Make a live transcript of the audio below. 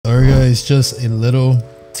Alright guys, just a little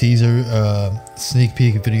teaser sneak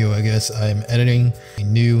peek video. I guess I'm editing a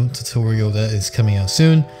new tutorial that is coming out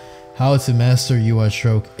soon, how to master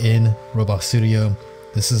uistroke in Roblox Studio.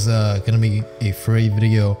 This is gonna be a free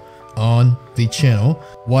video on the channel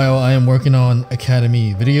while I am working on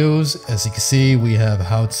Academy videos. As you can see, we have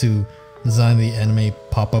how to design the anime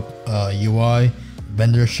pop-up UI,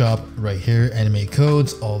 vendor shop right here, anime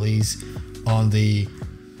codes, all these on the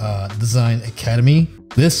Design Academy.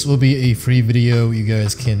 This will be a free video you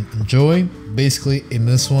guys can enjoy. Basically, in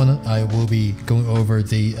this one, I will be going over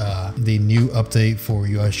the new update for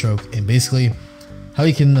uistroke and basically how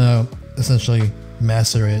you can essentially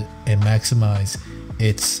master it and maximize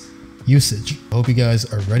its usage. I hope you guys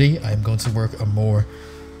are ready. I'm going to work on more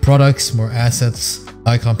products, more assets,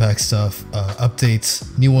 icon pack stuff, updates,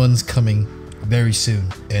 new ones coming very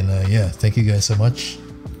soon. And yeah, thank you guys so much.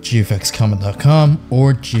 gfxcomment.com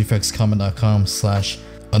or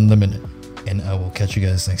gfxcomment.com/unlimited, and I will catch you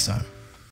guys next time.